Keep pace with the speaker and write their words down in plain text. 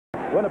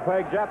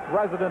Winnipeg Jets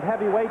resident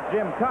heavyweight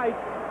Jim Kite.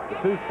 The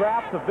two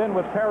straps have been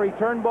with Perry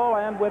Turnbull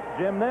and with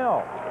Jim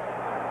Nill.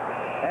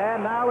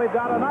 And now we've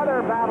got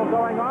another battle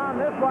going on,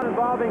 this one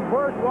involving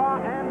Bourgeois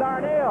and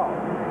Arniel.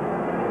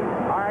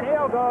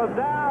 Arniel goes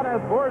down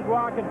as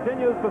Bourgeois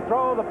continues to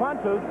throw the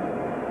punches.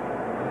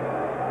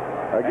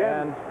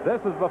 Again,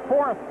 this is the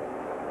fourth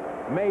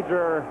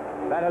major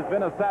that has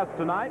been assessed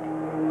tonight.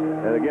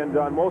 And again,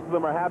 John, most of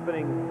them are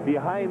happening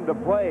behind the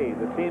play.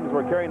 The teams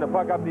were carrying the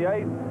puck up the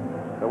ice.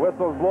 The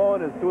whistle's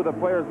blowing as two of the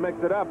players mix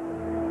it up.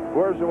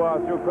 Bourgeois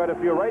threw quite a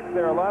few rights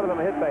there. A lot of them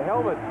hit the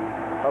helmet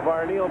of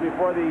Arniel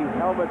before the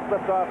helmet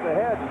slipped off the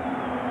head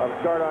of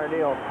Scott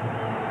Arniel.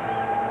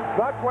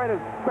 Not quite as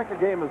quick a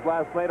game as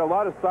last night. A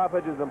lot of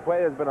stoppages in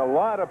play. There's been a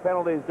lot of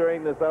penalties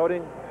during this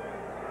outing.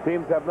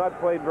 Teams have not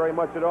played very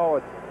much at all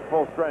at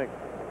full strength.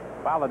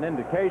 Well, an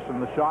indication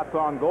the shots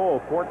on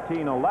goal,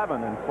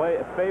 14-11 in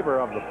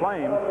favor of the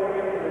Flames.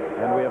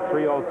 And we have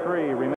 3:03 remaining.